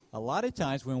A lot of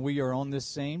times when we are on the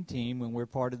same team, when we're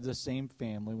part of the same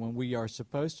family, when we are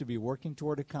supposed to be working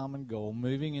toward a common goal,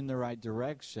 moving in the right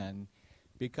direction,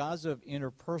 because of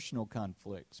interpersonal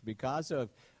conflicts, because of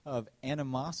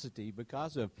animosity,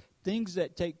 because of things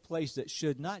that take place that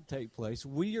should not take place,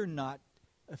 we are not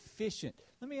efficient.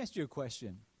 Let me ask you a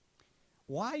question.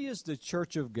 Why is the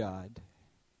church of God,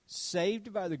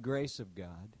 saved by the grace of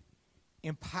God,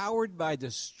 empowered by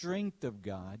the strength of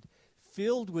God,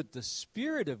 filled with the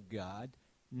Spirit of God,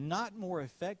 not more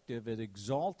effective at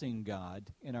exalting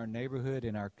God in our neighborhood,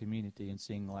 in our community, and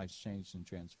seeing lives changed and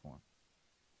transformed?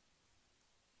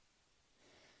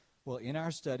 Well, in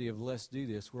our study of Let's Do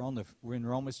This, we're in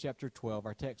Romans chapter 12.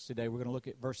 Our text today, we're going to look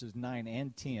at verses 9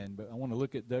 and 10, but I want to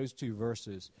look at those two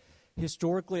verses.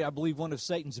 Historically, I believe one of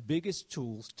Satan's biggest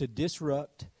tools to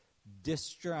disrupt,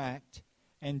 distract,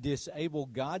 and disable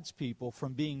God's people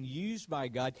from being used by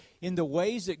God in the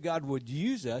ways that God would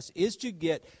use us is to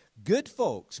get good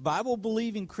folks,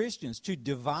 Bible-believing Christians, to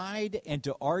divide and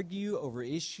to argue over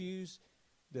issues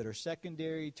that are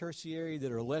secondary, tertiary,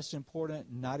 that are less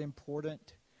important, not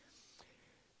important.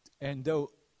 And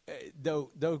though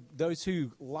those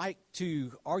who like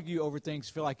to argue over things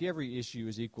feel like every issue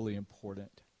is equally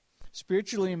important.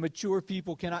 Spiritually immature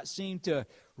people cannot seem to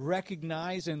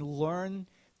recognize and learn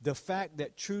the fact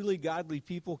that truly godly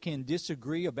people can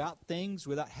disagree about things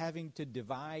without having to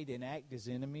divide and act as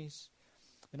enemies.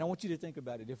 And I want you to think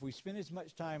about it. If we spend as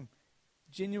much time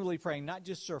genuinely praying, not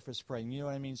just surface praying, you know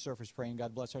what I mean, surface praying,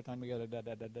 God bless our time together,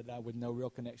 with no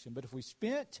real connection. But if we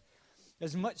spent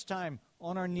as much time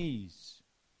on our knees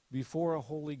before a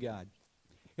holy God,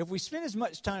 if we spend as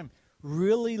much time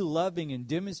really loving and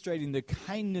demonstrating the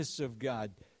kindness of God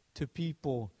to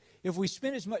people, if we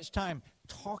spend as much time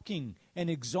talking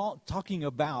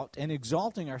about and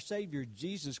exalting our Savior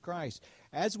Jesus Christ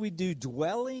as we do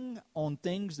dwelling on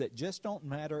things that just don't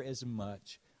matter as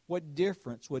much, what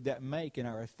difference would that make in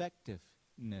our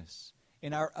effectiveness,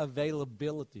 in our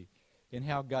availability, in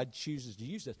how God chooses to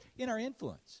use us, in our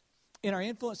influence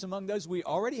among those we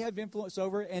already have influence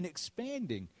over, and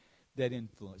expanding that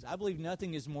influence? I believe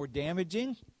nothing is more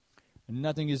damaging and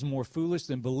nothing is more foolish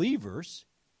than believers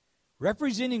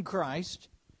representing Christ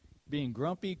being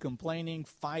grumpy, complaining,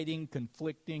 fighting,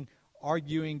 conflicting,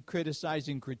 arguing,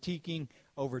 criticizing, critiquing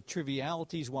over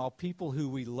trivialities, while people who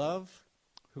we love,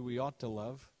 who we ought to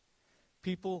love,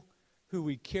 people who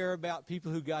we care about,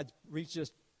 people who God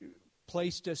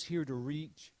placed us here to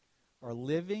reach, are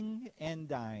living and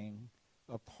dying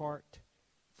apart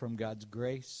from God's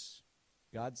grace,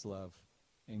 God's love,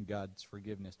 and God's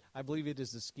forgiveness. I believe it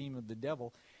is the scheme of the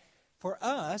devil for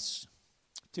us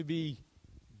to be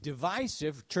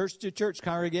divisive, church to church,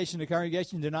 congregation to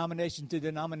congregation, denomination to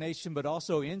denomination, but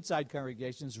also inside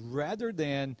congregations, rather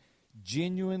than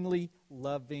genuinely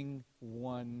loving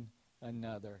one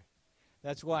another.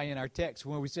 That's why in our text,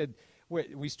 when we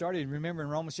started, remember in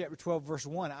Romans chapter 12, verse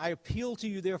 1, I appeal to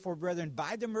you, therefore, brethren,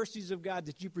 by the mercies of God,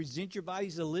 that you present your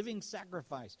bodies a living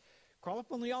sacrifice. Crawl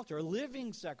up on the altar, a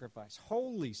living sacrifice,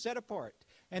 holy, set apart,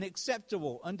 and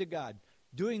acceptable unto God,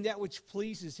 doing that which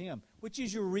pleases Him, which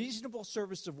is your reasonable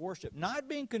service of worship, not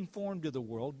being conformed to the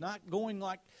world, not going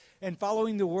like and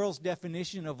following the world's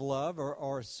definition of love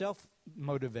or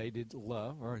self-motivated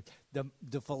love or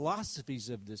the philosophies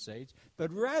of this age,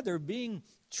 but rather being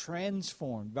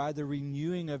transformed by the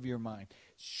renewing of your mind,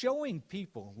 showing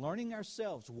people, learning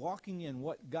ourselves, walking in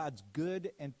what God's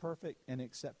good and perfect and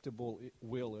acceptable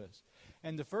will is.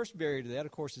 And the first barrier to that,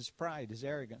 of course, is pride, is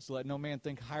arrogance. Let no man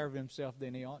think higher of himself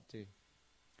than he ought to.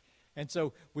 And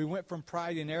so we went from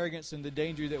pride and arrogance and the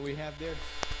danger that we have there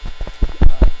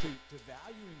to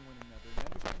valuing one another and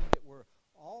understanding that we're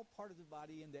all part of the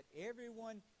body and that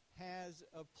everyone has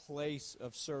a place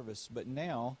of service. But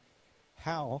now,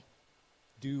 how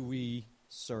do we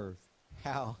serve?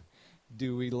 How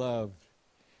do we love?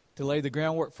 To lay the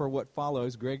groundwork for what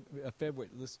follows, February,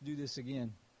 let's do this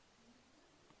again.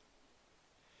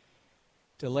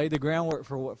 To lay the groundwork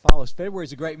for what follows. February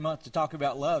is a great month to talk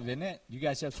about love, isn't it? You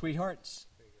guys have sweethearts?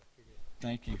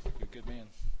 Thank you. You're a good man.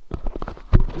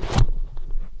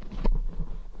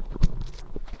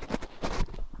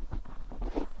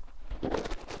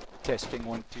 Testing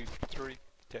 1, 2, 3.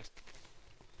 Test.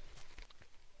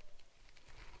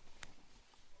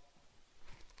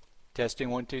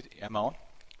 Testing 1, 2, 3. Am I on?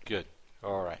 Good.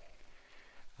 All right.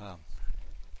 I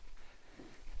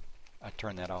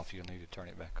turned that off. You'll need to turn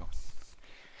it back on.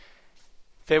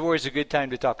 February is a good time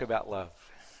to talk about love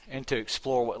and to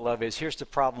explore what love is. Here's the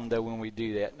problem, though, when we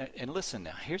do that. And listen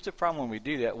now. Here's the problem when we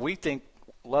do that. We think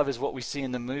love is what we see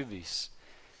in the movies.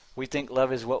 We think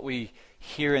love is what we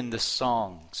hearing the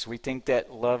songs. We think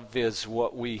that love is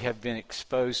what we have been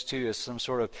exposed to as some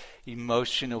sort of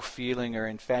emotional feeling or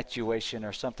infatuation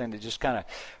or something that just kind of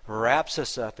wraps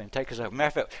us up and takes us up. Matter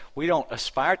of fact, we don't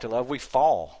aspire to love, we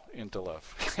fall into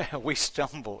love. We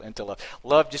stumble into love.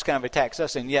 Love just kind of attacks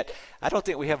us, and yet I don't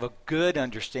think we have a good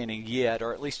understanding yet,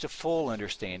 or at least a full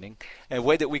understanding. And a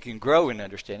way that we can grow in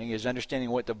understanding is understanding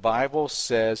what the Bible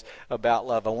says about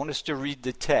love. I want us to read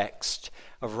the text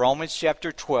of Romans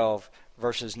chapter 12,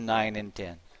 verses 9 and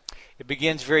 10. It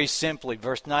begins very simply.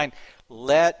 Verse 9,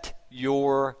 let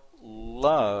your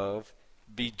love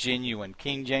be genuine.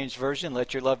 King James Version,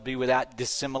 let your love be without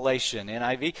dissimulation.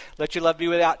 NIV, let your love be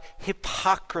without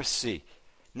hypocrisy.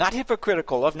 Not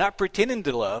hypocritical love, not pretending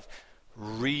to love,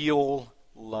 real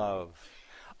love.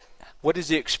 What is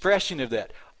the expression of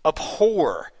that?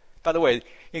 Abhor. By the way,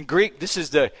 in Greek, this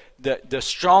is the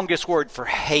strongest word for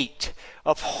hate.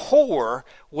 Abhor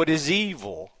what is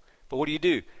evil. But what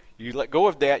do? You let go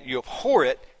of that, you abhor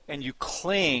it, and you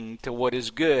cling to what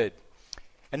is good.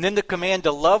 And then the command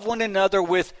to love one another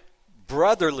with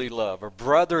brotherly love or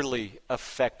brotherly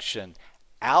affection,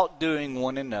 outdoing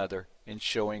one another in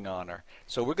showing honor.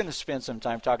 So we're going to spend some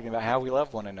time talking about how we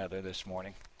love one another this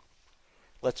morning.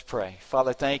 Let's pray.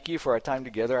 Father, thank you for our time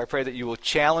together. I pray that you will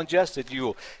challenge us, that you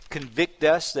will convict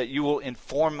us, that you will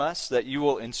inform us, that you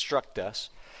will instruct us.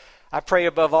 I pray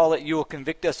above all that you will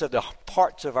convict us of the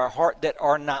parts of our heart that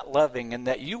are not loving, and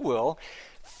that you will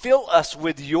fill us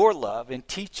with your love and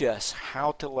teach us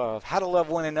how to love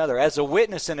one another as a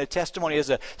witness and a testimony, as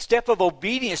a step of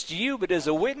obedience to you, but as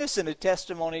a witness and a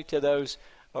testimony to those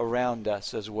around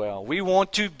us as well. We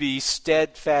want to be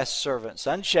steadfast servants,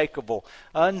 unshakable,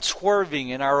 unswerving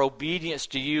in our obedience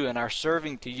to you and our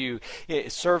serving to you,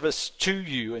 service to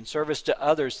you and service to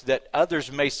others, that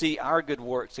others may see our good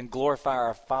works and glorify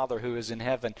our Father who is in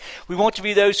heaven. We want to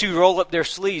be those who roll up their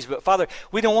sleeves, but Father,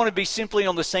 we don't want to be simply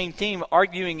on the same team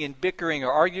arguing and bickering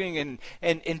or arguing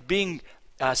and being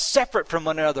separate from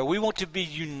one another. We want to be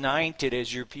united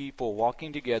as your people,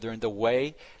 walking together in the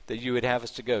way that you would have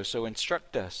us to go. So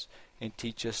instruct us and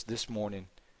teach us this morning.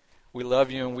 We love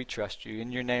you and we trust you.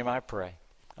 In your name I pray.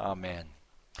 Amen.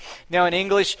 Now in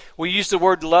English, we use the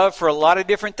word love for a lot of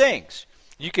different things.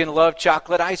 You can love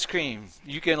chocolate ice cream.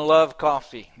 You can love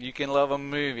coffee. You can love a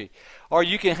movie. Or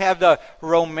you can have the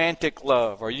romantic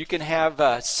love. Or you can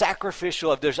have sacrificial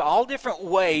love. There's all different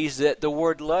ways that the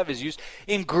word love is used.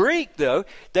 In Greek, though,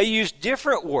 they use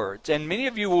different words. And many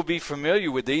of you will be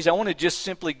familiar with these. I want to just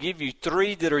simply give you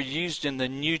three that are used in the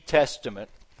New Testament.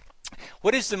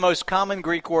 What is the most common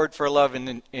Greek word for love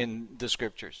in the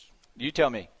Scriptures? You tell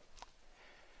me.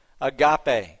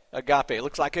 Agape. Agape. It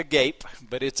looks like agape,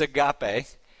 but it's agape.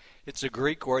 It's a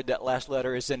Greek word. That last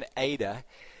letter is an eta.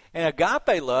 And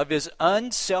agape love is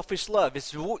unselfish love.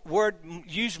 It's a word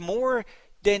used more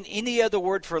than any other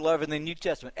word for love in the New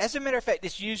Testament. As a matter of fact,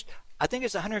 it's used, I think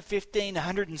it's 115,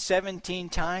 117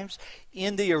 times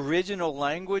in the original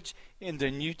language in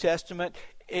the New Testament.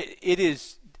 It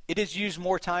is used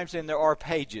more times than there are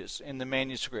pages in the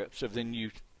manuscripts of the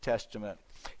New Testament.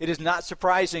 It is not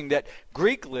surprising that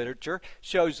Greek literature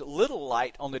shows little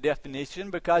light on the definition,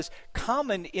 because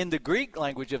common in the Greek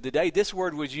language of the day, this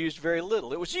word was used very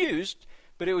little. It was used,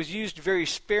 but it was used very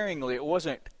sparingly. It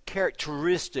wasn't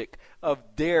characteristic of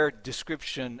their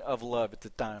description of love at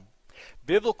the time.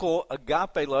 Biblical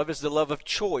agape love is the love of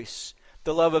choice,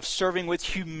 the love of serving with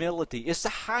humility. It's the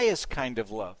highest kind of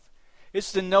love.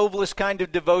 It's the noblest kind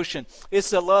of devotion.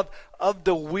 It's the love of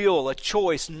the will, a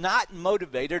choice not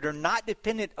motivated or not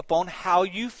dependent upon how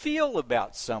you feel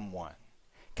about someone.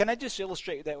 Can I just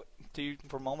illustrate that to you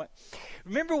for a moment?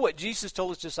 Remember what Jesus told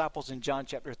his disciples in John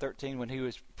chapter 13 when he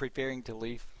was preparing to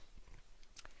leave?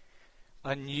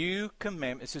 A new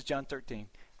commandment, this is John 13,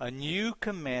 a new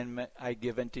commandment I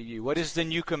give unto you. What is the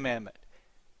new commandment?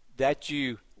 That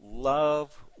you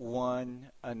love one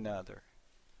another.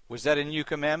 Was that a new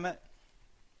commandment?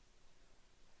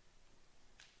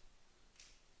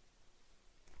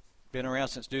 Been around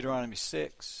since Deuteronomy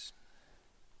 6.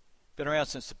 Been around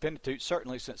since the Pentateuch,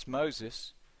 certainly since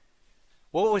Moses.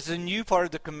 What was the new part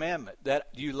of the commandment? That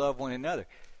you love one another.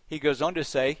 He goes on to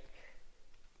say,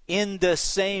 in the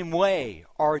same way,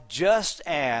 or just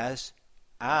as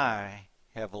I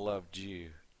have loved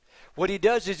you. What he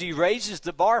does is he raises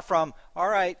the bar from, all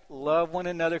right, love one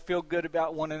another, feel good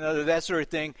about one another, that sort of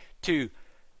thing, to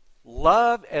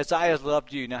love as I have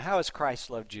loved you. Now, how has Christ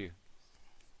loved you?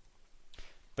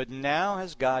 But now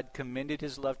has God commended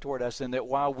his love toward us, in that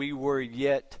while we were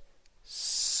yet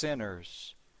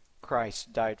sinners,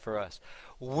 Christ died for us.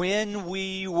 When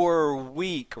we were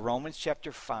weak, Romans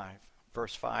chapter 5,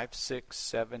 verse 5, 6,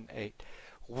 7, 8.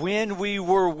 When we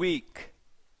were weak,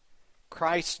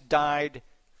 Christ died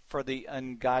for the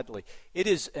ungodly. It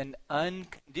is an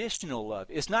unconditional love.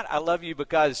 It's not, I love you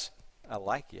because I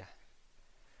like you.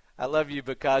 I love you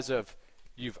because of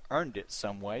you've earned it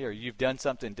some way, or you've done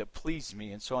something to please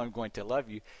me, and so I'm going to love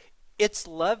you. It's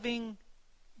loving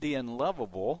the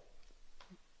unlovable,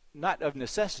 not of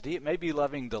necessity. It may be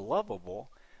loving the lovable,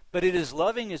 but it is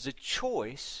loving as a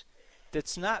choice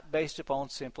that's not based upon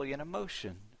simply an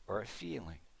emotion or a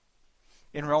feeling.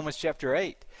 In Romans chapter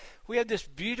 8, we have this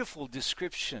beautiful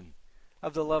description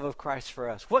of the love of Christ for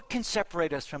us. What can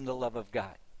separate us from the love of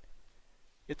God?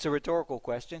 It's a rhetorical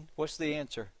question. What's the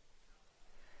answer?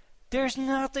 There's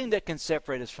nothing that can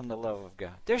separate us from the love of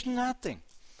God. There's nothing.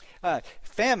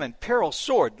 Famine, peril,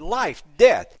 sword, life,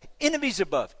 death, enemies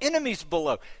above, enemies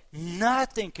below.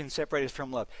 Nothing can separate us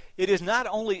from love. It is not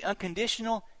only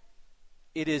unconditional,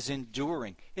 it is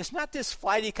enduring. It's not this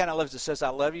flighty kind of love that says, I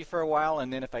love you for a while,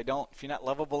 and then if you're not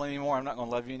lovable anymore, I'm not going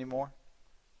to love you anymore.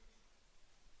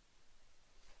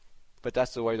 But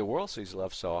that's the way the world sees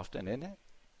love so often, isn't it?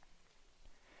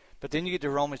 But then you get to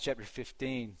Romans chapter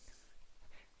 15,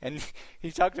 and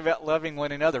he talked about loving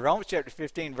one another. Romans chapter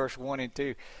 15, verse 1 and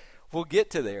 2. We'll get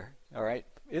to there, all right?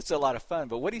 It's a lot of fun.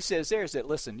 But what he says there is that,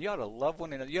 listen, you ought to love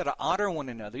one another. You ought to honor one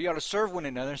another. You ought to serve one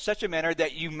another in such a manner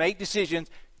that you make decisions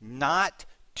not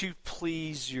to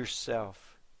please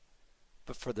yourself,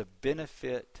 but for the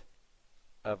benefit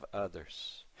of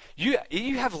others. You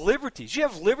have liberties. You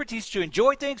have liberties to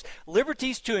enjoy things,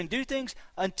 liberties to undo things,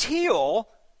 until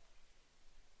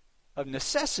of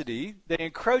necessity they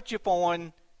encroach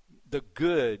upon the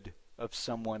good of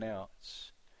someone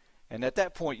else. And at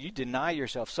that point, you deny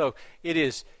yourself. So it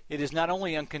is not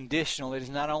only unconditional, it is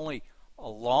not only a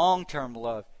long-term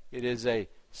love, it is a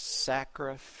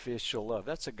sacrificial love.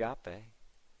 That's agape.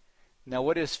 Now,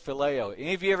 what is phileo?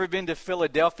 Any of you ever been to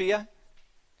Philadelphia?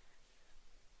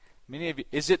 Many of you.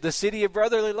 Is it the city of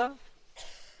brotherly love?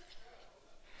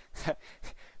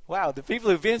 Wow, the people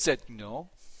who've been said, no.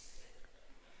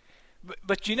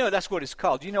 But you know that's what it's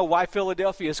called. You know why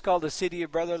Philadelphia is called the city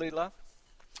of brotherly love?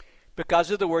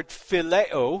 Because of the word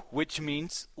phileo, which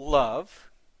means love,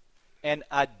 and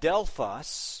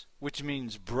adelphos, which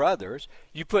means brothers.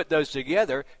 You put those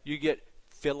together, you get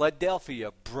Philadelphia,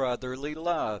 brotherly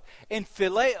love. And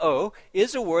phileo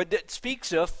is a word that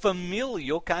speaks of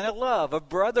familial kind of love, a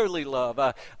brotherly love,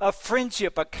 a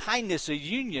friendship, a kindness, a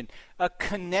union, a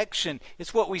connection.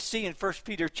 It's what we see in 1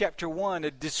 Peter chapter 1,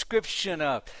 a description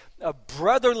of a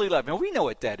brotherly love. Now, we know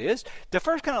what that is. The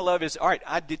first kind of love is, all right,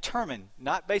 I determine,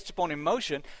 not based upon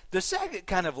emotion. The second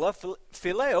kind of love,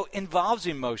 phileo, involves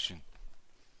emotion.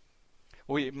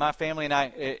 My family and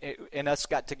I and us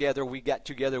got together. We got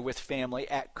together with family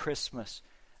at Christmas.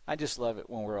 I just love it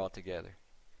when we're all together.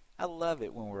 I love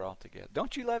it when we're all together.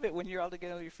 Don't you love it when you're all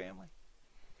together with your family?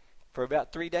 For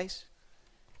about 3 days?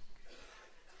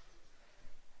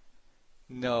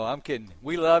 No, I'm kidding.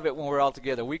 We love it when we're all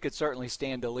together. We could certainly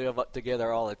stand to live up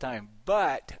together all the time.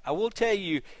 But I will tell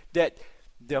you that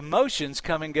the emotions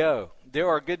come and go. There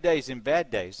are good days and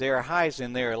bad days. There are highs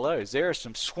and there are lows. There are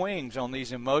some swings on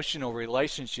these emotional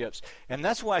relationships. And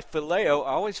that's why phileo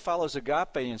always follows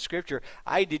agape in Scripture.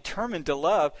 I determine to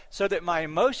love so that my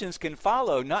emotions can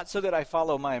follow, not so that I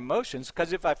follow my emotions.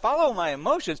 Because if I follow my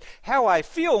emotions, how I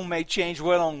feel may change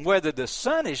on whether the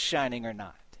sun is shining or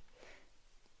not.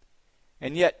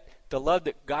 And yet, the love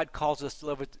that God calls us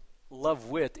to love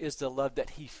with is the love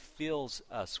that He fills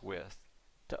us with,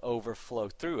 to overflow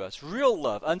through us. Real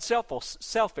love,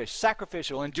 unselfish,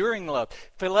 sacrificial, enduring love,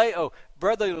 phileo,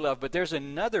 brotherly love. But there's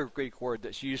another Greek word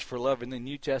that's used for love in the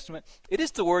New Testament. It is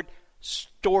the word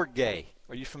storge.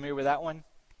 Are you familiar with that one?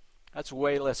 That's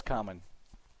way less common,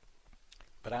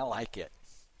 but I like it.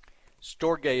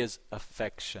 Storge is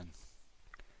affection,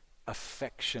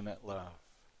 affectionate love.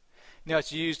 Now,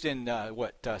 it's used in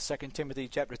 2 Timothy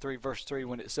chapter 3, verse 3,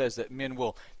 when it says that men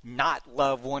will not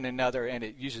love one another, and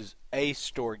it uses a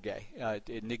storge.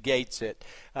 It negates it.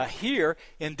 Here,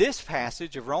 in this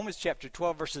passage of Romans chapter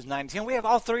 12, verses 9 and 10, we have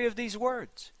all three of these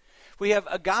words. We have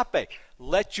agape,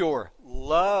 let your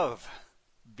love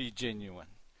be genuine.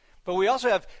 But we also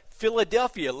have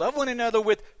Philadelphia, love one another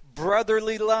with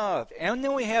brotherly love. And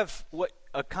then we have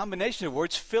a combination of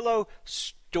words,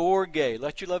 philostorge,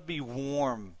 let your love be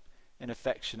warm and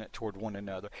affectionate toward one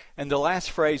another. And the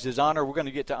last phrase is honor. We're going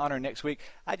to get to honor next week.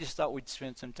 I just thought we'd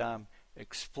spend some time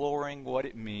exploring what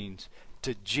it means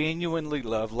to genuinely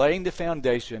love, laying the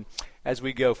foundation as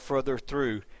we go further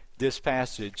through this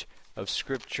passage of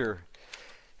Scripture.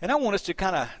 And I want us to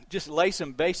kind of just lay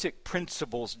some basic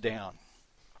principles down.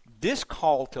 This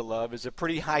call to love is a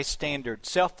pretty high standard,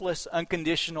 selfless,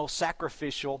 unconditional,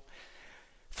 sacrificial.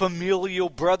 familial,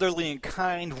 brotherly, and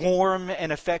kind, warm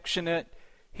and affectionate.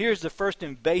 Here's the first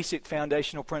and basic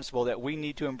foundational principle that we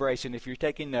need to embrace. And if you're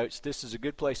taking notes, this is a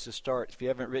good place to start if you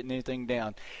haven't written anything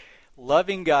down.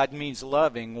 Loving God means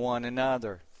loving one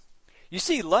another. You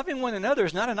see, loving one another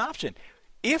is not an option.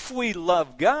 If we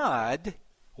love God,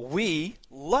 we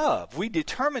love. We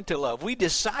determine to love. We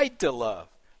decide to love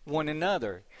one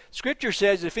another. Scripture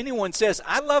says if anyone says,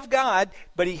 I love God,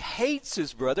 but he hates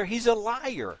his brother, he's a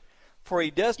liar. For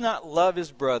he does not love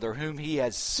his brother whom he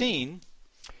has seen.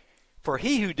 For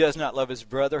he who does not love his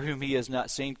brother whom he has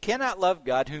not seen cannot love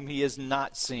God whom he has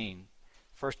not seen.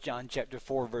 1 John chapter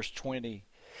 4, verse 20.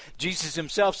 Jesus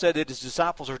himself said that his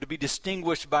disciples are to be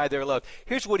distinguished by their love.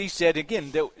 Here's what he said.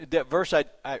 Again, that verse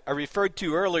I referred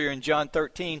to earlier in John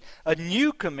 13. A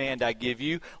new command I give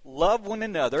you, love one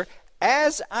another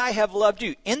as I have loved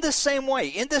you. In the same way,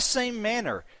 in the same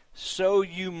manner, so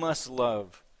you must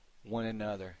love one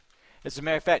another. As a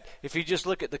matter of fact, if you just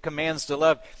look at the commands to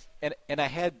love, and I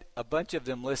had a bunch of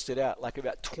them listed out, like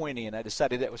about 20, and I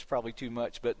decided that was probably too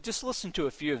much, but just listen to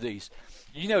a few of these.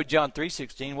 You know John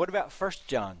 3:16. What about 1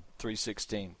 John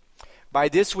 3:16? By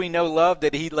this we know love,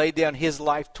 that he laid down his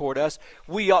life toward us.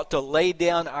 We ought to lay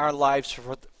down our lives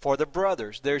for the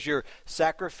brothers. There's your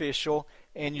sacrificial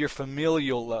and your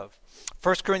familial love.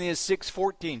 1 Corinthians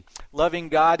 6:14. Loving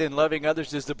God and loving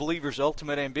others is the believer's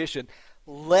ultimate ambition.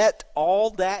 Let all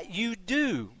that you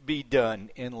do be done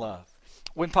in love.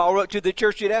 When Paul wrote to the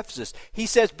church at Ephesus, he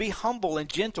says, be humble and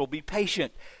gentle, be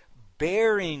patient,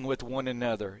 bearing with one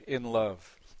another in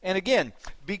love. And again,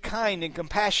 be kind and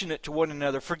compassionate to one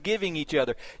another, forgiving each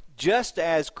other, just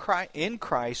as in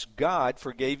Christ God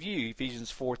forgave you,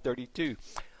 Ephesians 4:32.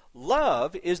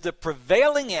 Love is the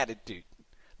prevailing attitude.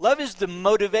 Love is the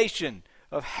motivation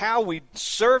of how we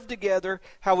serve together,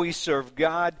 how we serve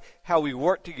God, how we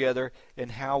work together,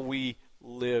 and how we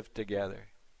live together.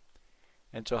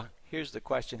 And so here's the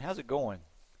question: how's it going?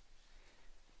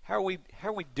 How are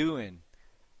we doing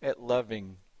at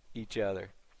loving each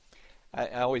other? I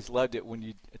always loved it when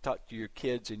you talk to your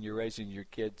kids and you're raising your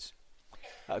kids.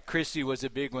 Chrissy was a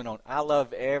big one on I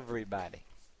love everybody.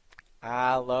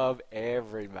 I love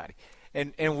everybody.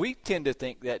 And we tend to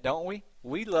think that, don't we?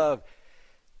 We love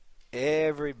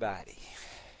everybody.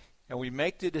 And we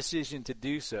make the decision to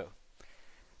do so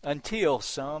until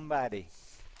somebody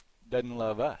doesn't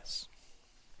love us.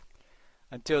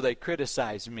 Until they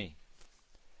criticize me.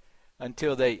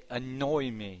 Until they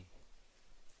annoy me.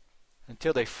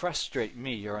 Until they frustrate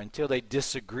me, or until they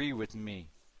disagree with me.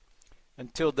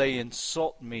 Until they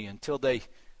insult me. Until they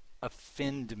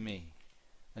offend me.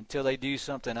 Until they do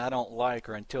something I don't like,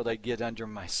 or until they get under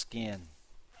my skin.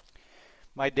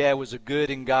 My dad was a good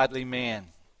and godly man.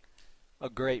 A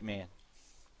great man.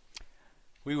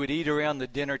 We would eat around the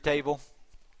dinner table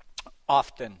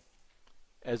often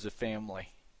as a family.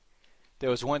 There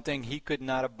was one thing he could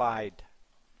not abide.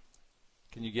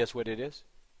 Can you guess what it is?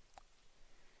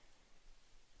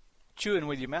 Chewing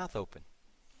with your mouth open.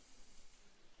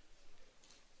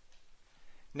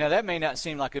 Now that may not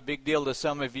seem like a big deal to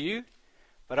some of you,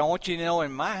 but I want you to know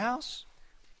in my house,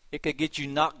 it could get you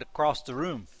knocked across the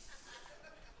room.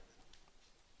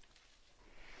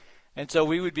 And so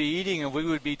we would be eating and we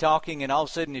would be talking, and all of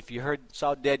a sudden if you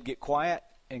saw Dad get quiet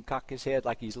and cock his head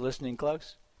like he's listening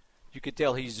close, you could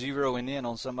tell he's zeroing in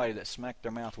on somebody that smacked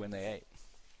their mouth when they ate.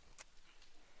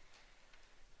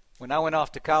 When I went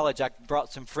off to college, I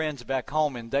brought some friends back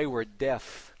home, and they were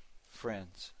deaf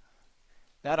friends.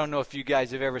 Now, I don't know if you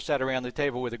guys have ever sat around the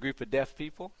table with a group of deaf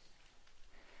people,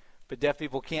 but deaf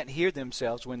people can't hear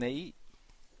themselves when they eat.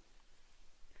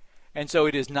 And so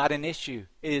it is not an issue.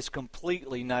 It is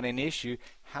completely not an issue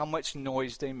how much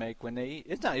noise they make when they eat.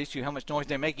 It's not an issue how much noise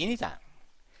they make anytime.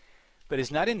 But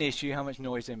it's not an issue how much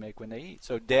noise they make when they eat.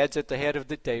 So Dad's at the head of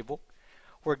the table.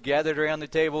 We're gathered around the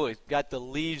table. It's got the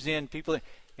leaves in, people in,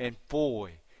 and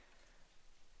boy,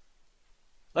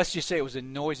 let's just say it was a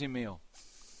noisy meal.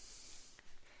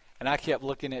 And I kept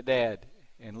looking at Dad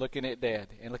and looking at Dad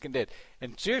and looking at Dad.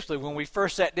 And seriously, when we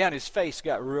first sat down, his face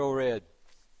got real red.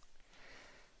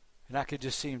 And I could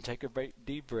just see him take a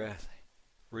deep breath,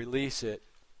 release it,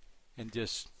 and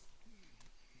just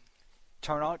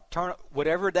turn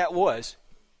whatever that was,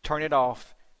 turn it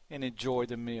off and enjoy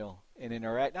the meal and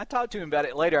interact. And I talked to him about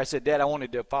it later. I said, Dad, I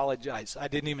wanted to apologize. I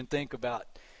didn't even think about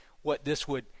what this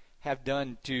would have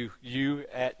done to you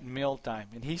at mealtime.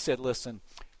 And he said, listen,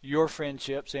 your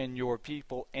friendships and your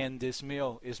people and this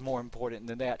meal is more important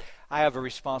than that. I have a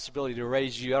responsibility to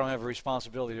raise you. I don't have a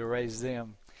responsibility to raise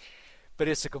them. But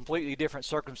it's a completely different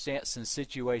circumstance and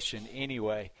situation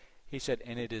anyway. He said,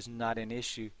 and it is not an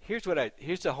issue. Here's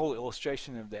the whole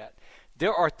illustration of that.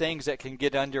 there are things that can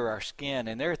get under our skin,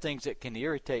 and there are things that can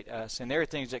irritate us, and there are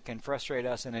things that can frustrate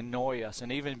us and annoy us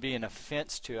and even be an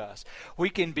offense to us. We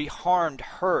can be harmed,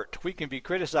 hurt, we can be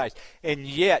criticized, and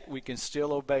yet we can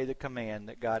still obey the command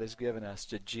that God has given us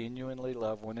to genuinely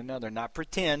love one another. Not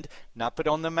pretend, not put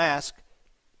on the mask,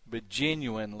 but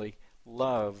genuinely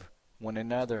love one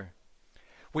another.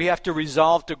 We have to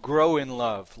resolve to grow in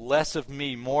love. Less of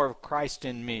me, more of Christ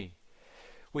in me.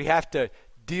 We have to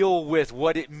deal with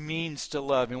what it means to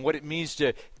love and what it means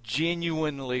to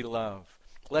genuinely love.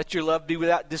 Let your love be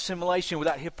without dissimulation,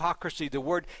 without hypocrisy. The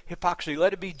word hypocrisy,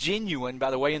 let it be genuine.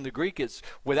 By the way, in the Greek, it's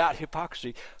without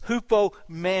hypocrisy.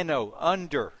 Hupomano,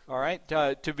 under. All right,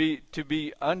 to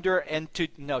be under and to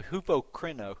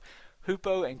hupokrino,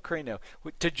 hupo and krino,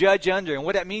 to judge under. And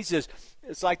what that means is,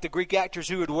 it's like the Greek actors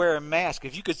who would wear a mask.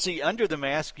 If you could see under the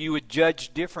mask, you would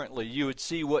judge differently. You would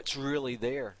see what's really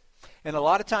there. And a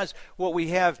lot of times what we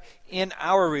have in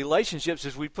our relationships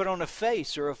is we put on a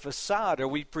face or a facade, or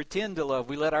we pretend to love.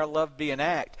 We let our love be an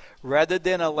act rather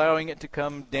than allowing it to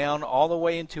come down all the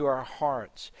way into our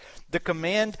hearts. The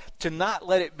command to not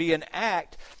let it be an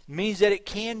act means that it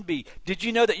can be. Did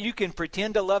you know that you can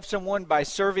pretend to love someone by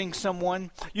serving someone?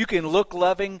 You can look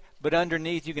loving, but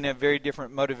underneath you can have very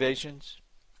different motivations.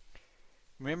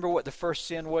 Remember what the first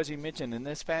sin was he mentioned in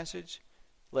this passage?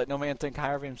 Let no man think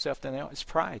higher of himself than they ought. It's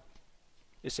pride.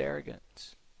 It's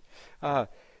arrogance.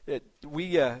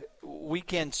 We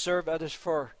can serve others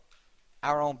for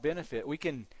our own benefit. We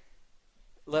can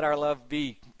let our love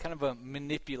be kind of a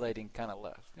manipulating kind of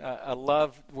love. A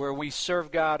love where we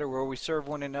serve God or where we serve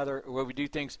one another, or where we do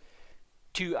things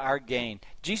to our gain.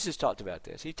 Jesus talked about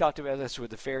this. He talked about this with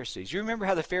the Pharisees. You remember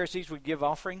how the Pharisees would give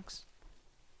offerings?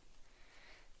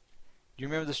 Do you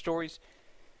remember the stories?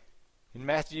 In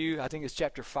Matthew, I think it's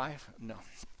chapter 5. No.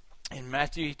 In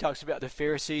Matthew, he talks about the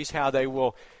Pharisees, how they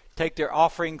will take their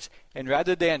offerings, and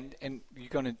rather than, and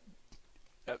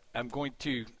I'm going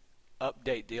to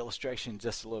update the illustration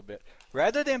just a little bit.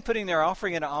 Rather than putting their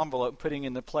offering in an envelope and putting it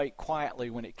in the plate quietly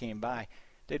when it came by,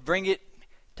 they'd bring it,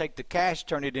 take the cash,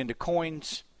 turn it into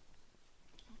coins,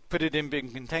 put it in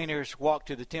big containers, walk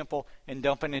to the temple, and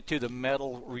dump it into the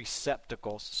metal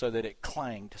receptacles so that it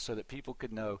clanged, so that people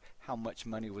could know how much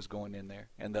money was going in there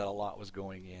and that a lot was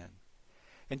going in.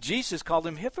 And Jesus called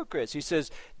them hypocrites. He says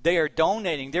they are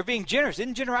donating. They're being generous.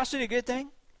 Isn't generosity a good thing?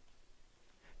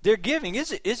 They're giving.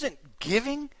 Isn't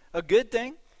giving a good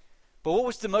thing? But what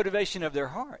was the motivation of their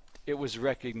heart? It was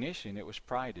recognition. It was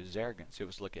pride. It was arrogance. It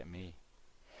was look at me.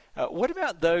 What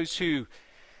about those who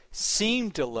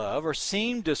seem to love or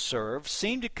seem to serve,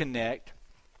 seem to connect,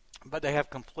 but they have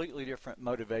completely different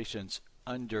motivations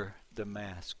under the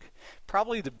mask?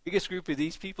 Probably the biggest group of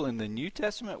these people in the New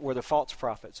Testament were the false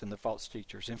prophets and the false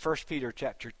teachers. In 1 Peter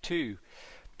chapter 2,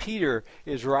 Peter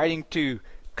is writing to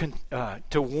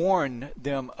warn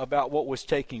them about what was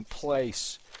taking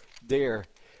place there.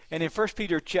 And in 1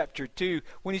 Peter chapter 2,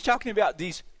 when he's talking about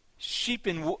these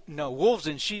wolves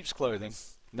in sheep's clothing,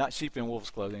 not sheep in wolves'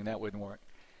 clothing, that wouldn't work,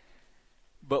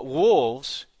 but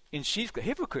wolves in sheep's clothing,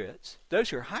 hypocrites, those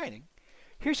who are hiding,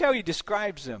 here's how he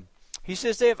describes them. He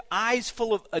says they have eyes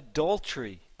full of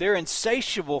adultery. They're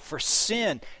insatiable for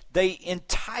sin. They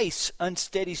entice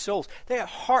unsteady souls. They have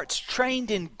hearts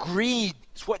trained in greed.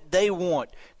 It's what they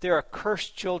want. They're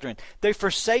accursed children. They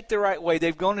forsake the right way.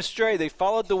 They've gone astray. They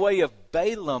followed the way of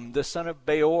Balaam, the son of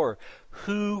Beor,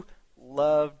 who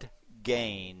loved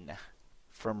gain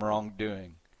from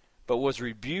wrongdoing, but was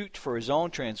rebuked for his own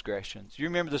transgressions. You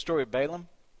remember the story of Balaam?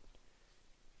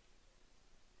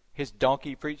 His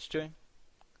donkey preached to him.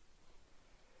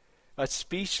 A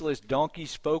speechless donkey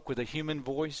spoke with a human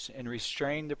voice and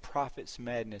restrained the prophet's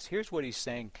madness. Here's what he's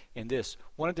saying in this.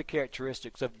 One of the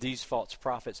characteristics of these false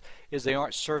prophets is they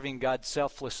aren't serving God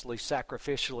selflessly,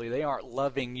 sacrificially. They aren't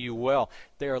loving you well.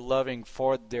 They are loving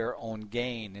for their own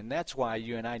gain. And that's why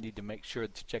you and I need to make sure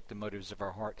to check the motives of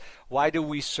our heart. Why do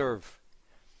we serve?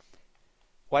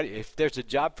 If there's a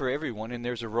job for everyone and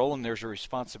there's a role and there's a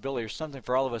responsibility or something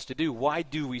for all of us to do, why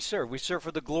do we serve? We serve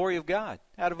for the glory of God,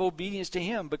 out of obedience to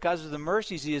Him, because of the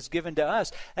mercies He has given to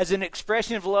us, as an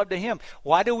expression of love to Him.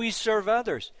 Why do we serve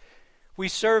others? We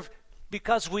serve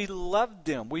because we love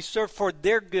them. We serve for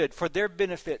their good, for their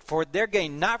benefit, for their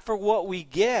gain, not for what we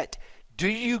get. Do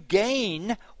you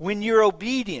gain when you're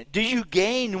obedient? Do you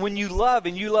gain when you love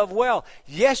and you love well?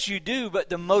 Yes, you do, but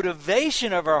the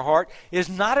motivation of our heart is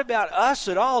not about us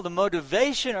at all. The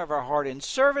motivation of our heart in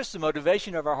service, the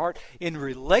motivation of our heart in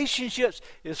relationships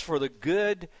is for the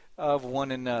good of one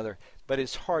another. But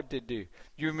it's hard to do.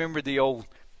 You remember the old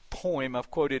poem. I've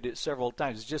quoted it several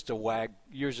times. It's just a wag.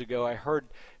 Years ago, I heard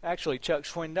actually Chuck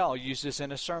Swindoll use this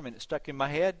in a sermon. It stuck in my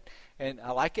head, and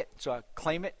I like it, so I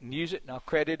claim it and use it, and I'll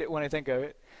credit it when I think of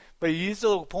it. But he used a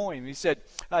little poem. He said,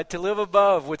 to live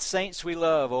above with saints we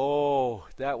love, oh,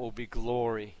 that will be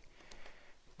glory.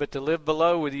 But to live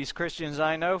below with these Christians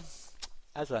I know,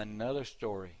 that's another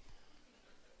story.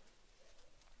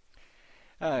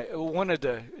 One of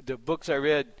the books I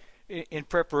read in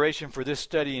preparation for this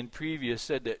study and previous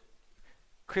said that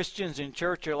Christians in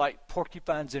church are like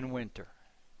porcupines in winter.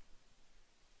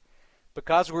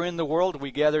 Because we're in the world,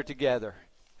 we gather together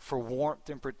for warmth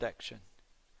and protection.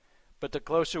 But the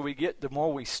closer we get, the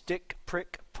more we stick,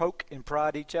 prick, poke, and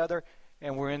prod each other,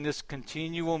 and we're in this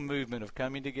continual movement of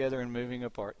coming together and moving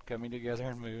apart, coming together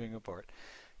and moving apart,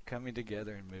 coming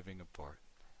together and moving apart.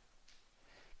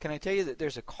 Can I tell you that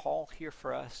there's a call here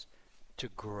for us to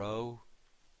grow,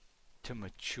 to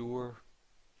mature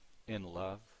in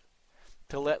love,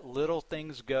 to let little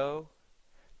things go,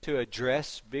 to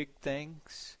address big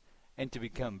things, and to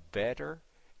become better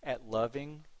at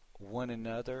loving one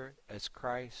another as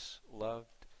Christ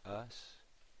loved us?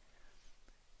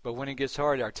 But when it gets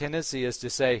hard, our tendency is to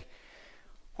say,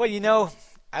 well, you know,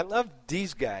 I love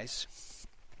these guys.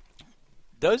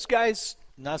 Those guys,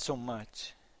 not so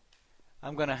much.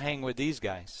 I'm going to hang with these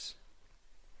guys.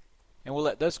 And we'll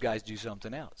let those guys do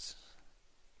something else.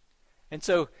 And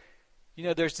so, you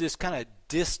know, there's this kind of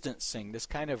distancing, this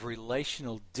kind of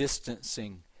relational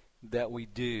distancing that we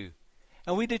do.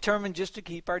 And we determine just to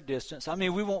keep our distance. I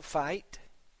mean, we won't fight.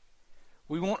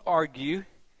 We won't argue.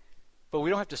 But we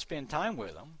don't have to spend time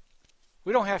with them.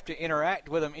 We don't have to interact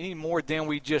with them any more than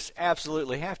we just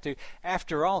absolutely have to.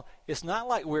 After all, it's not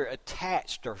like we're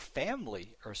attached or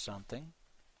family or something.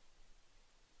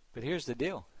 But here's the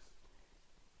deal.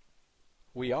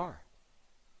 We are.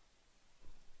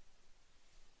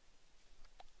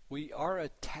 We are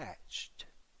attached.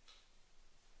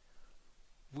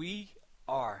 We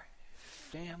are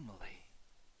family.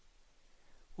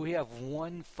 We have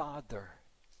one Father.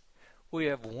 We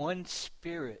have one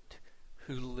Spirit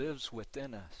who lives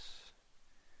within us.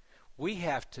 We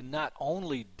have to not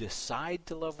only decide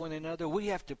to love one another, we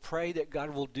have to pray that God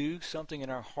will do something in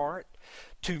our heart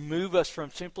to move us from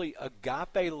simply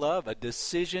agape love, a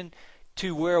decision,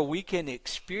 to where we can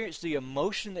experience the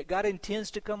emotion that God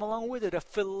intends to come along with it, a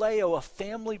phileo, a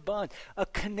family bond, a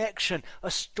connection, a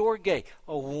storge,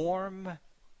 a warm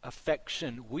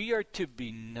affection. We are to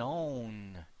be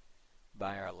known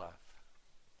by our love.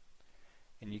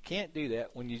 And you can't do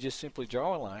that when you just simply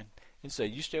draw a line and say,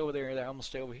 you stay over there, I'm going to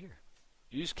stay over here.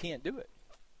 You just can't do it.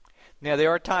 Now, there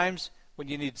are times when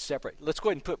you need to separate. Let's go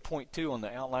ahead and put point 2 on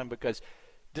the outline, because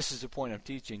this is the point I'm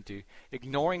teaching to.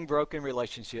 Ignoring broken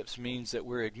relationships means that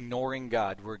we're ignoring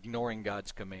God. We're ignoring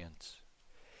God's commands.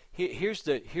 Here's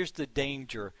the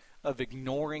danger of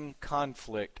ignoring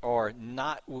conflict or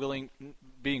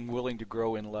being willing to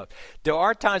grow in love. There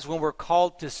are times when we're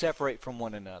called to separate from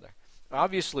one another.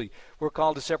 Obviously, we're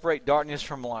called to separate darkness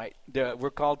from light. We're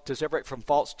called to separate from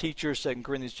false teachers, 2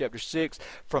 Corinthians chapter 6,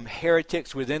 from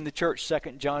heretics within the church,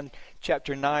 2 John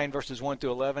chapter 9, verses 1 to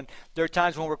 11. There are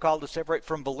times when we're called to separate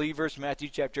from believers, Matthew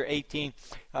chapter 18,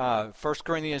 1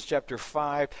 Corinthians chapter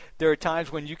 5. There are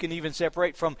times when you can even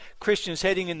separate from Christians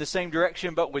heading in the same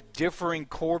direction but with differing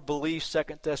core beliefs, 2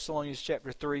 Thessalonians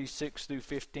chapter 3, 6 through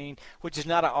 15, which is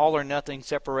not an all or nothing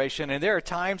separation. And there are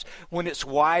times when it's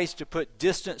wise to put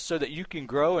distance so that you can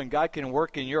grow and God can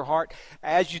work in your heart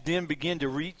as you then begin to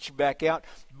reach back out.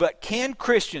 But can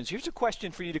Christians, here's a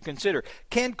question for you to consider,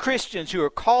 can Christians who are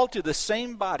called to the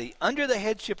same body under the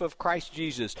headship of Christ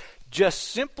Jesus just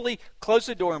simply close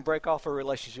the door and break off a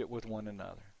relationship with one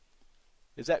another?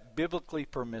 Is that biblically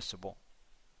permissible?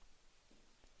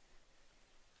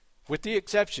 With the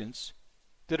exceptions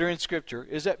that are in Scripture,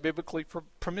 is that biblically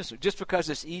permissible? Just because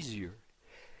it's easier.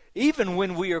 Even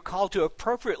when we are called to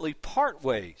appropriately part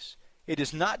ways, it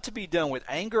is not to be done with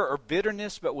anger or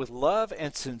bitterness, but with love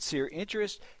and sincere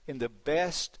interest in the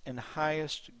best and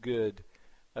highest good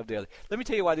of the other. Let me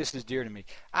tell you why this is dear to me.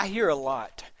 I hear a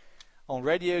lot on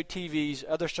radio, TVs,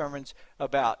 other sermons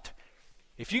about,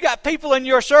 if you got people in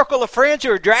your circle of friends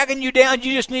who are dragging you down,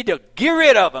 you just need to get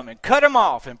rid of them and cut them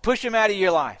off and push them out of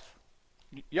your life.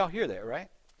 Y'all hear that, right?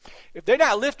 If they're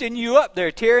not lifting you up,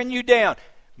 they're tearing you down.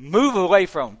 Move away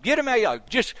from them. Get them out of your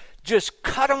life. Just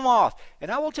cut them off.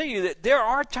 And I will tell you that there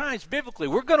are times biblically,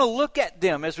 we're going to look at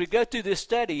them as we go through this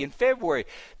study in February.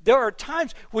 There are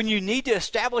times when you need to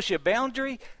establish a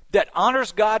boundary that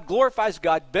honors God, glorifies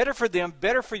God, better for them,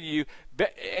 better for you,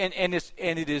 and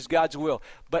it is God's will.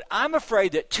 But I'm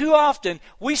afraid that too often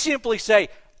we simply say,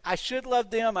 I should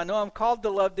love them. I know I'm called to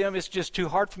love them. It's just too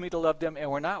hard for me to love them. And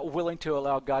we're not willing to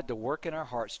allow God to work in our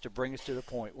hearts to bring us to the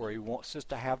point where he wants us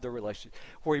to have the relationship,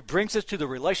 where he brings us to the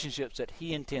relationships that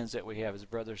he intends that we have as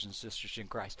brothers and sisters in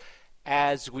Christ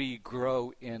as we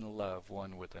grow in love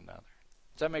one with another.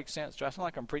 Does that make sense? Do I sound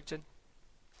like I'm preaching?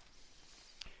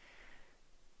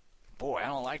 Boy, I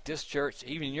don't like this church.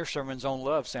 Even your sermons on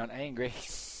love sound angry.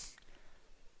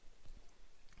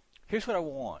 Here's what I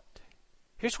want.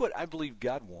 Here's what I believe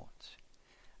God wants.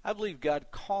 I believe God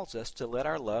calls us to let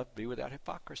our love be without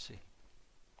hypocrisy.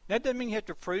 That doesn't mean you have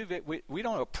to prove it. We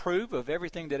don't approve of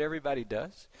everything that everybody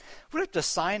does. We don't have to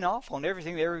sign off on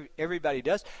everything that everybody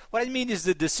does. What I mean is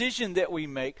the decision that we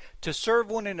make to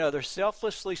serve one another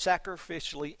selflessly,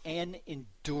 sacrificially, and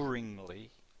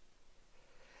enduringly.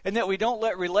 And that we don't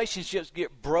let relationships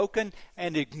get broken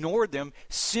and ignore them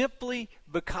simply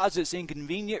because it's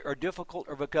inconvenient or difficult,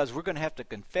 or because we're going to have to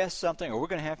confess something, or we're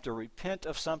going to have to repent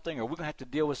of something, or we're going to have to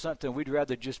deal with something we'd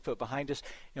rather just put behind us.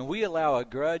 And we allow a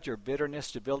grudge or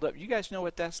bitterness to build up. You guys know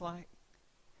what that's like?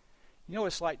 You know what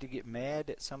it's like to get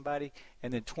mad at somebody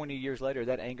and then 20 years later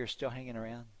that anger's still hanging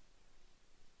around?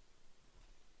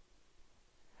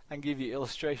 I can give you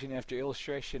illustration after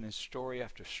illustration and story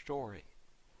after story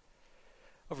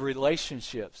of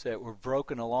relationships that were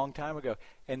broken a long time ago,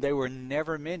 and they were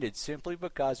never mended simply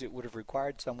because it would have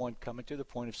required someone coming to the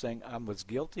point of saying, I was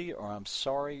guilty, or I'm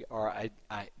sorry, or I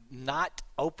not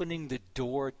opening the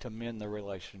door to mend the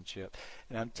relationship.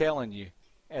 And I'm telling you,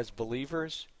 as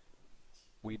believers,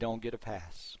 we don't get a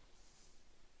pass.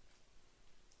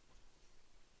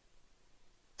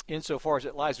 Insofar as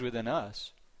it lies within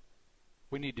us,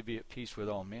 we need to be at peace with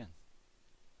all men.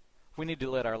 We need to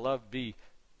let our love be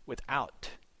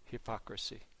without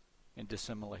hypocrisy and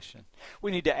dissimulation.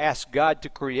 We need to ask God to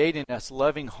create in us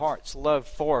loving hearts, love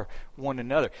for one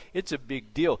another. It's a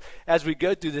big deal. As we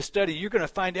go through this study, you're going to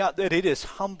find out that it is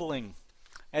humbling.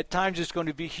 At times it's going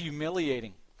to be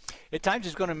humiliating. At times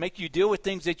it's going to make you deal with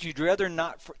things that you'd rather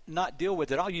not deal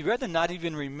with at all. You'd rather not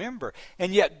even remember.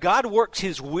 And yet God works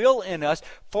his will in us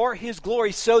for his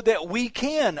glory so that we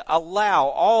can allow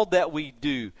all that we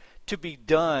do to be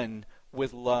done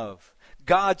with love.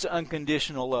 God's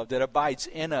unconditional love that abides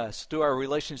in us through our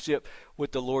relationship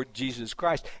with the Lord Jesus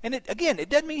Christ. And it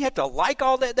doesn't mean you have to like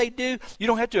all that they do. You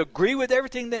don't have to agree with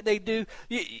everything that they do.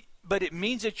 But it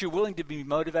means that you're willing to be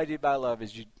motivated by love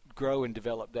as you grow and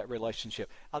develop that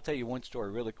relationship. I'll tell you one story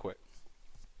really quick.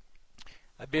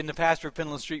 I've been the pastor of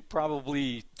Penland Street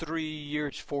probably 4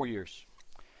 years.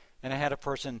 And I had a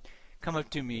person come up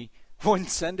to me one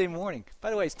Sunday morning. By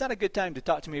the way, it's not a good time to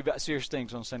talk to me about serious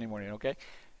things on Sunday morning, okay?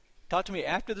 Talk to me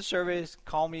after the service,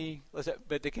 call me.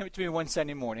 But they came up to me one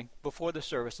Sunday morning before the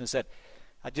service and said,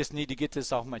 I just need to get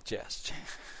this off my chest.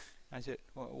 I said,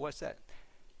 well, what's that?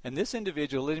 And this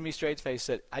individual, looking at me straight in the face,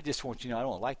 said, I just want you to know I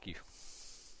don't like you.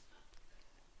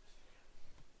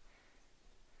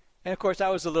 And, of course, I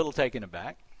was a little taken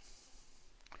aback.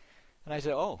 And I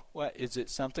said, oh, what, is it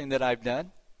something that I've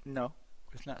done? No,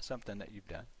 it's not something that you've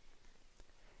done.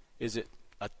 Is it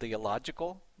a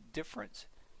theological difference?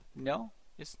 No.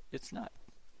 It's not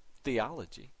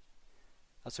theology.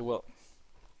 I said, well,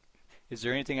 is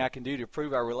there anything I can do to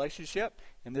improve our relationship?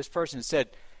 And this person said,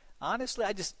 honestly,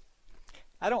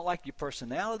 I don't like your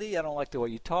personality. I don't like the way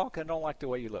you talk. I don't like the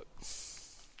way you look.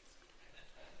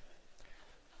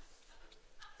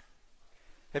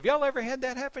 Have y'all ever had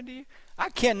that happen to you? I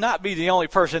cannot be the only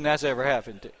person that's ever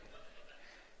happened to.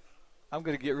 I'm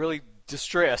going to get really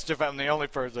distressed if I'm the only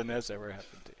person that's ever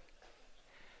happened to.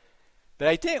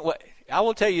 But I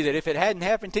will tell you that if it hadn't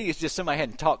happened to you, it's just somebody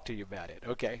hadn't talked to you about it,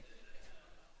 okay?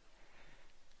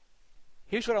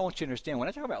 Here's what I want you to understand. When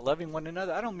I talk about loving one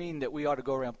another, I don't mean that we ought to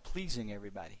go around pleasing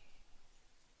everybody.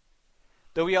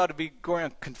 That we ought to be going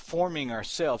around conforming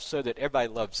ourselves so that everybody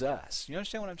loves us. You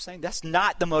understand what I'm saying? That's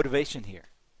not the motivation here.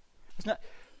 It's not.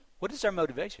 What is our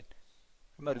motivation?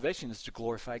 Our motivation is to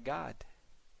glorify God,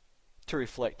 to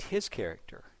reflect his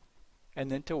character,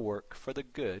 and then to work for the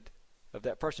good of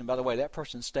that person. By the way, that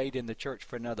person stayed in the church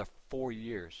for another 4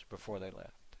 years before they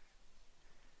left.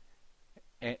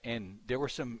 And there were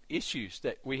some issues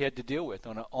that we had to deal with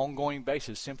on an ongoing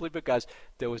basis simply because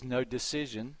there was no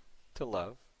decision to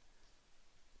love.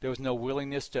 There was no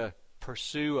willingness to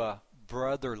pursue a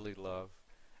brotherly love.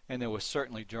 And there was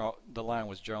certainly the line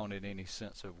was drawn at any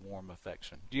sense of warm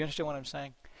affection. Do you understand what I'm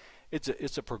saying?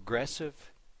 It's a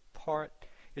progressive part.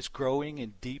 It's growing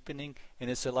and deepening, and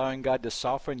it's allowing God to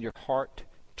soften your heart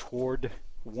toward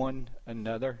one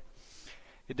another.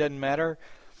 It doesn't matter.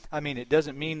 It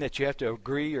doesn't mean that you have to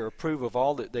agree or approve of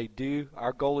all that they do.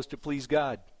 Our goal is to please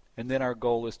God, and then our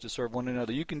goal is to serve one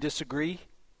another. You can disagree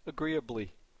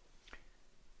agreeably.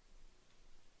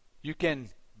 You can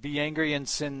be angry and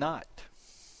sin not.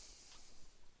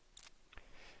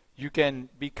 You can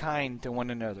be kind to one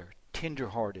another,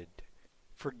 tenderhearted,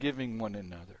 forgiving one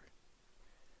another.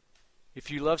 If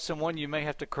you love someone, you may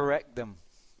have to correct them.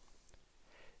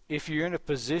 If you're in a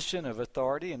position of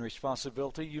authority and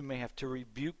responsibility, you may have to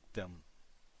rebuke them.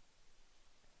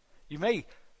 You may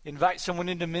invite someone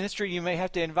into ministry. You may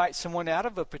have to invite someone out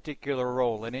of a particular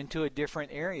role and into a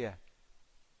different area.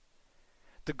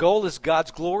 The goal is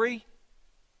God's glory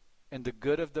and the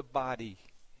good of the body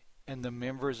and the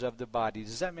members of the body.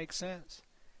 Does that make sense?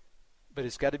 But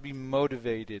it's got to be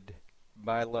motivated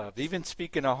by love. Even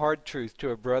speaking a hard truth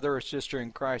to a brother or sister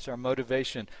in Christ, our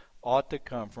motivation ought to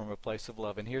come from a place of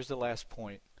love. And here's the last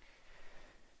point.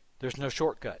 There's no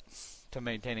shortcut to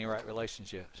maintaining right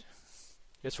relationships.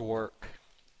 It's work.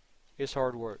 It's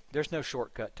hard work. There's no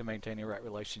shortcut to maintaining right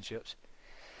relationships.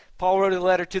 Paul wrote a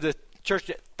letter to the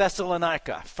church at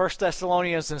Thessalonica, 1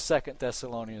 Thessalonians and 2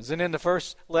 Thessalonians. And in the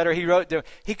first letter he wrote them,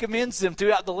 he commends them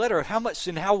throughout the letter of how much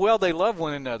and how well they love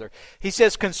one another. He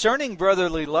says, concerning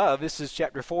brotherly love, this is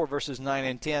chapter 4, verses 9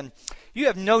 and 10, you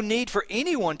have no need for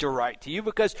anyone to write to you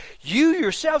because you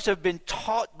yourselves have been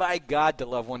taught by God to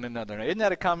love one another. Now, isn't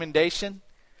that a commendation?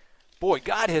 Boy,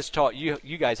 God has taught you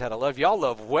guys how to love. Y'all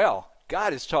love well.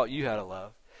 God has taught you how to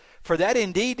love. For that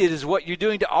indeed it is what you're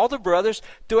doing to all the brothers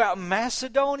throughout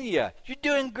Macedonia. You're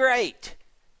doing great.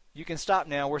 You can stop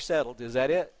now. We're settled. Is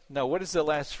that it? No. What is the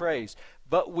last phrase?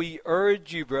 But we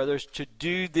urge you, brothers, to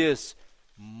do this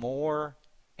more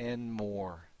and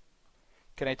more.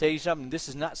 Can I tell you something? This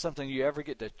is not something you ever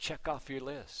get to check off your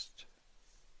list.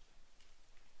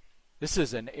 This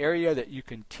is an area that you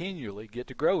continually get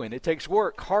to grow in. It takes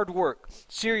work, hard work,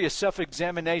 serious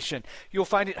self-examination. You'll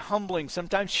find it humbling,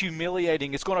 sometimes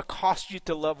humiliating. It's going to cost you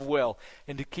to love well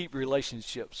and to keep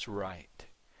relationships right.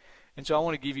 And so I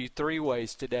want to give you 3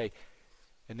 ways today,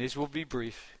 and these will be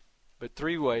brief, but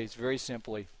 3 ways, very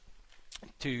simply,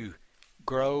 to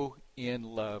grow in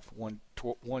love one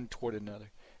toward another.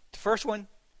 The first one,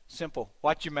 simple.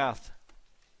 Watch your mouth.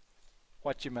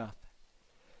 Watch your mouth.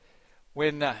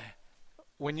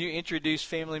 When you introduce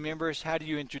family members, how do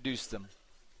you introduce them?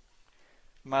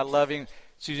 My loving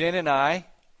Suzanne and I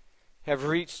have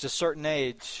reached a certain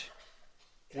age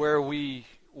where we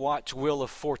watch Wheel of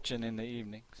Fortune in the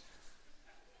evenings.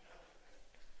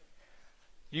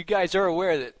 You guys are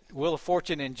aware that Wheel of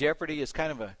Fortune and Jeopardy is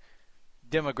kind of a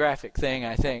demographic thing,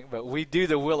 I think, but we do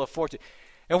the Wheel of Fortune.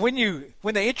 And when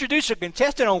they introduce a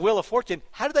contestant on Wheel of Fortune,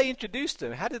 how do they introduce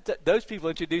them? How did those people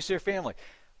introduce their family?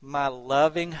 My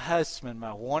loving husband,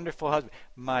 my wonderful husband,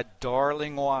 my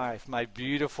darling wife, my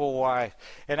beautiful wife.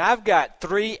 And I've got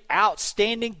 3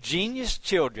 outstanding genius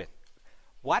children.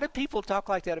 Why do people talk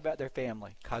like that about their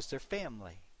family? Because they're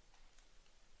family.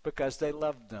 Because they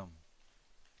love them.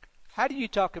 How do you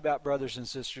talk about brothers and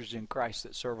sisters in Christ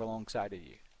that serve alongside of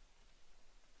you?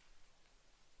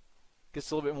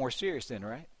 Gets a little bit more serious then,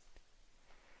 right?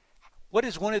 What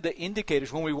is one of the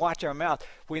indicators when we watch our mouth?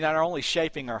 We're not only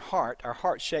shaping our heart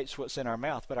shapes what's in our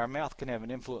mouth, but our mouth can have an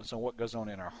influence on what goes on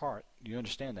in our heart. You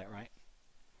understand that, right?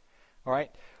 All right?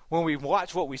 When we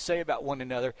watch what we say about one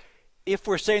another, if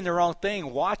we're saying the wrong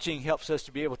thing, watching helps us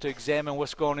to be able to examine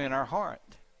what's going on in our heart.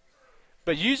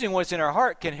 But using what's in our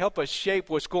heart can help us shape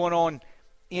what's going on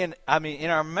in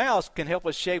our mouths can help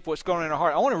us shape what's going on in our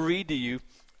heart. I want to read to you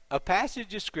a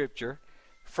passage of Scripture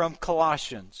from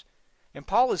Colossians. And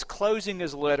Paul is closing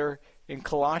his letter in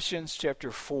Colossians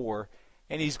chapter 4,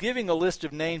 and he's giving a list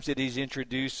of names that he's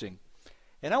introducing.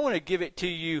 And I want to give it to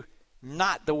you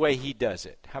not the way he does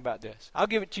it. How about this? I'll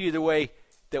give it to you the way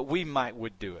that we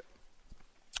would do it.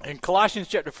 In Colossians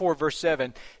chapter 4, verse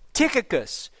 7,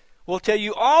 Tychicus will tell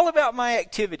you all about my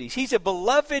activities. He's a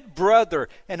beloved brother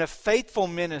and a faithful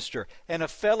minister and a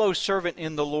fellow servant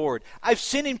in the Lord. I've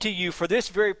sent him to you for this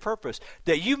very purpose,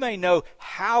 that you may know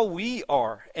how we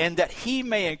are and that he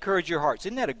may encourage your hearts.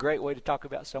 Isn't that a great way to talk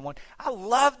about someone? I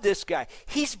love this guy.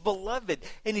 He's beloved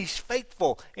and he's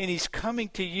faithful and he's coming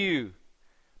to you.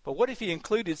 But what if he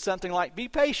included something like, be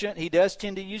patient? He does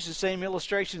tend to use the same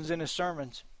illustrations in his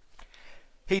sermons.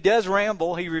 He does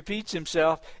ramble. He repeats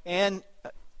himself, and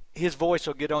his voice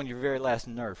will get on your very last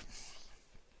nerve.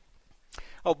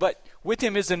 Oh, but with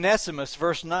him is Onesimus,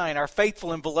 verse 9, our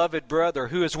faithful and beloved brother,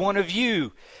 who is one of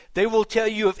you. They will tell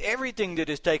you of everything that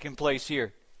has taken place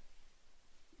here.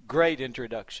 Great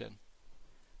introduction.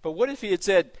 But what if he had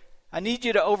said, I need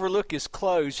you to overlook his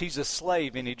clothes. He's a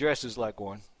slave and he dresses like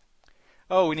one.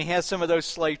 Oh, and he has some of those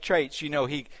slave traits. You know,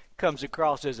 he comes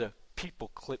across as a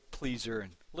people pleaser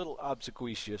and a little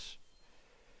obsequious.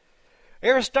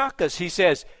 Aristarchus, he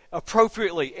says,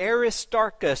 appropriately.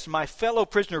 Aristarchus, my fellow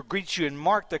prisoner, greets you, and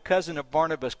Mark, the cousin of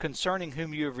Barnabas, concerning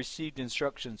whom you have received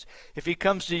instructions. If he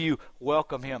comes to you,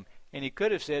 welcome him. And he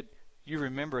could have said, you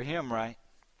remember him, right?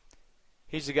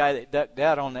 He's the guy that ducked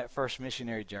out on that first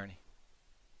missionary journey.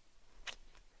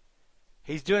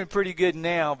 He's doing pretty good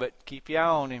now, but keep your eye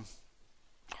on him.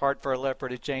 Hard for a leper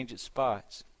to change its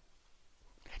spots.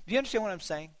 Do you understand what I'm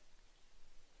saying?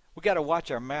 We got to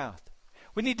watch our mouth.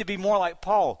 We need to be more like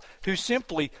Paul, who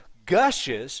simply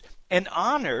gushes and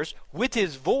honors with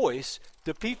his voice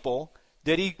the people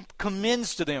that he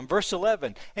commends to them. Verse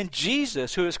 11, and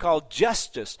Jesus, who is called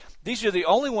Justus. These are the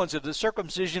only ones of the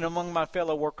circumcision among my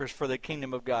fellow workers for the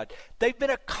kingdom of God. They've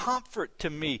been a comfort to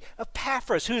me.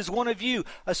 Epaphras, who is one of you,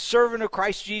 a servant of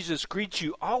Christ Jesus, greets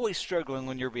you, always struggling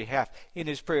on your behalf in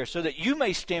his prayer, so that you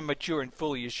may stand mature and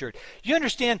fully assured. You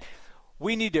understand?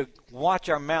 We need to watch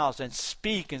our mouths and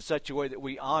speak in such a way that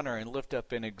we honor and lift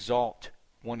up and exalt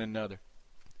one another.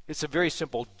 It's a very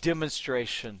simple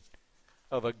demonstration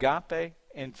of agape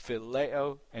and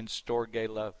phileo and storge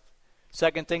love.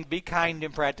 Second thing, be kind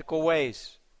in practical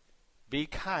ways. Be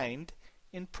kind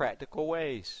in practical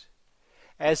ways.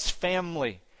 As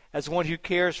family, as one who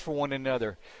cares for one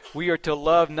another, we are to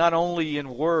love not only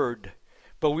in word,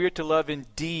 but we are to love in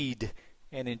deed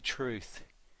and in truth.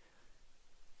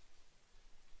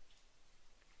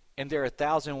 And there are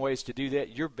 1,000 ways to do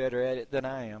that. You're better at it than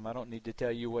I am. I don't need to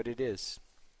tell you what it is.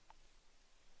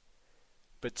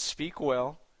 But speak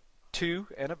well to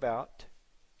and about.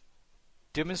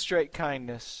 Demonstrate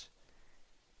kindness.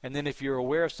 And then if you're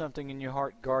aware of something in your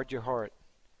heart, guard your heart.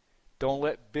 Don't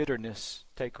let bitterness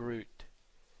take root.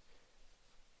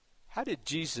 How did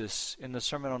Jesus in the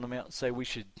Sermon on the Mount say we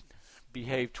should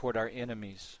behave toward our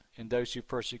enemies and those who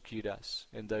persecute us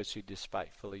and those who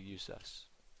despitefully use us?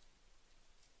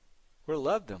 We're to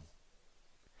love them.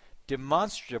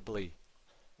 Demonstrably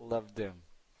love them.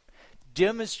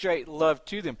 Demonstrate love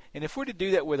to them. And if we're to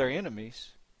do that with our enemies,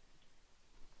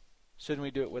 shouldn't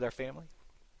we do it with our family?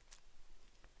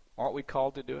 Aren't we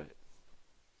called to do it?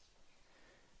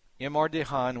 M.R.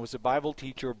 DeHaan was a Bible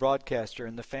teacher, a broadcaster,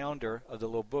 and the founder of the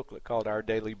little booklet called Our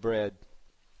Daily Bread.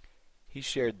 He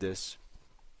shared this.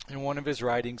 In one of his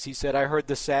writings, he said, I heard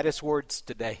the saddest words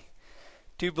today.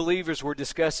 Two believers were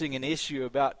discussing an issue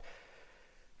about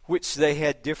which they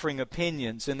had differing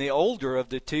opinions, and the older of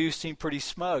the two seemed pretty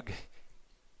smug.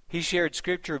 He shared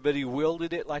scripture, but he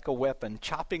wielded it like a weapon,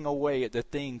 chopping away at the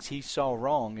things he saw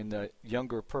wrong in the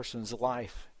younger person's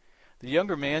life. The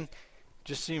younger man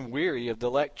just seemed weary of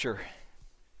the lecture.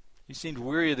 He seemed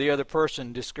weary of the other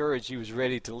person, discouraged. He was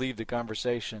ready to leave the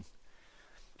conversation.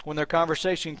 When their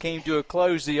conversation came to a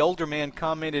close, the older man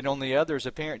commented on the other's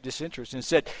apparent disinterest and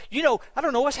said, I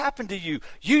don't know what's happened to you.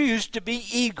 You used to be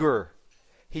eager.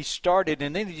 He started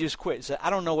and then he just quit and said, I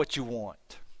don't know what you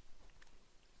want.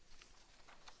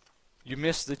 You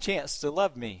missed the chance to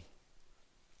love me,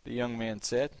 the young man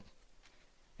said.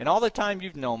 And all the time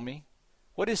you've known me,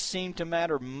 what has seemed to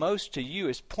matter most to you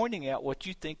is pointing out what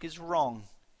you think is wrong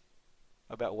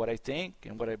about what I think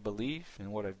and what I believe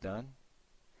and what I've done.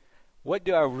 What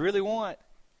do I really want?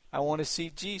 I want to see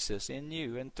Jesus in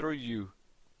you and through you.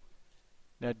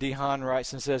 Now, DeHaan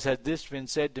writes and says, had this been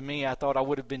said to me, I thought I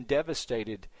would have been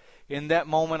devastated. In that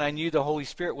moment, I knew the Holy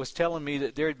Spirit was telling me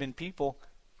that there had been people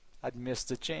I'd missed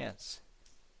the chance.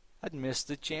 I'd missed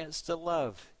the chance to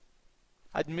love.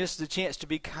 I'd missed the chance to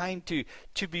be kind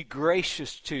to be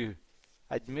gracious to.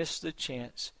 I'd missed the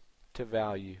chance to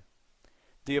value.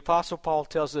 The Apostle Paul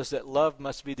tells us that love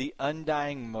must be the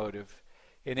undying motive.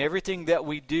 In everything that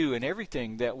we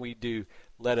do,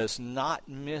 let us not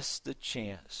miss the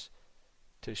chance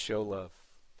to show love.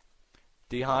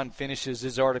 DeHaan finishes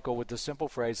his article with the simple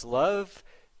phrase, love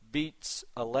beats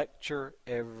a lecture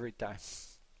every time.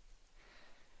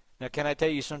 Now, can I tell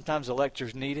you, sometimes a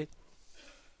lecture's needed?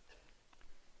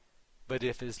 But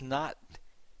if it's not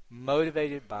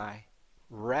motivated by,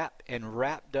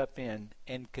 wrapped up in,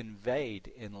 and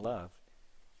conveyed in love,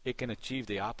 it can achieve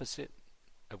the opposite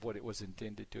of what it was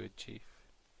intended to achieve.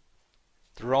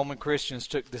 The Roman Christians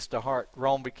took this to heart.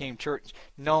 Rome became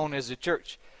known as a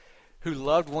church who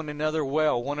loved one another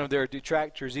well. One of their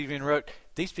detractors even wrote,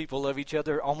 these people love each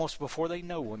other almost before they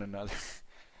know one another.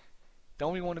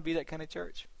 Don't we want to be that kind of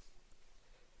church?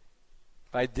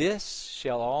 By this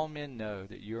shall all men know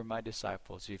that you are my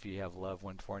disciples, if you have love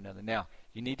one for another. Now,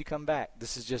 you need to come back.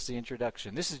 This is just the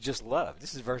introduction. This is just love.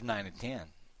 This is verse 9 and 10.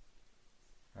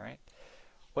 All right?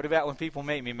 What about when people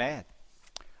make me mad?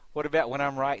 What about when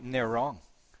I'm right and they're wrong?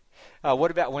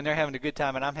 What about when they're having a good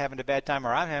time and I'm having a bad time,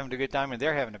 or I'm having a good time and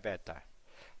they're having a bad time?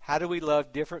 How do we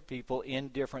love different people in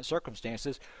different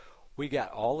circumstances? We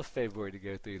got all of February to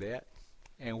go through that.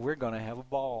 and we're going to have a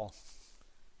ball.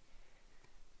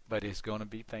 But it's going to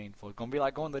be painful. It's going to be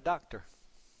like going to the doctor.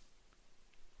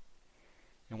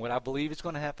 And what I believe is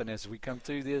going to happen as we come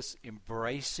through this,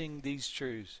 embracing these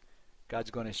truths,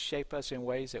 God's going to shape us in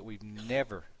ways that we've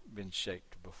never been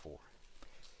shaped before.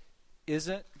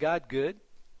 Isn't God good?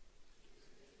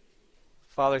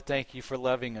 Father, thank you for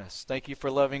loving us. Thank you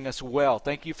for loving us well.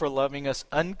 Thank you for loving us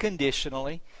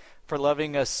unconditionally, for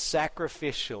loving us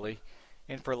sacrificially,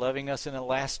 and for loving us in a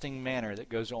lasting manner that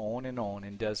goes on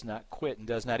and does not quit and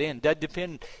does not end. Doesn't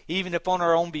depend even upon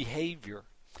our own behavior.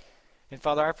 And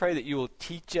Father, I pray that you will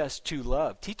teach us to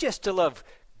love. Teach us to love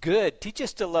good. Teach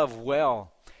us to love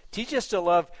well. Teach us to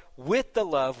love with the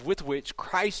love with which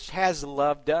Christ has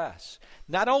loved us.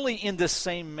 Not only in the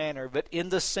same manner, but in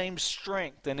the same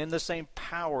strength and in the same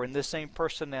power, in the same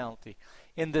personality,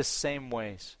 in the same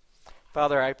ways.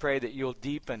 Father, I pray that you'll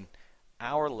deepen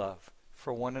our love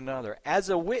for one another as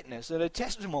a witness and a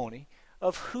testimony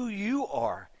of who you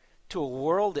are to a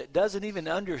world that doesn't even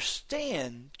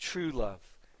understand true love.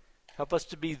 Help us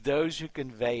to be those who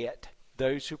convey it,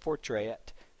 those who portray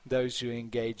it, those who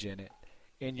engage in it.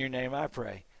 In your name I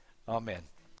pray. Amen.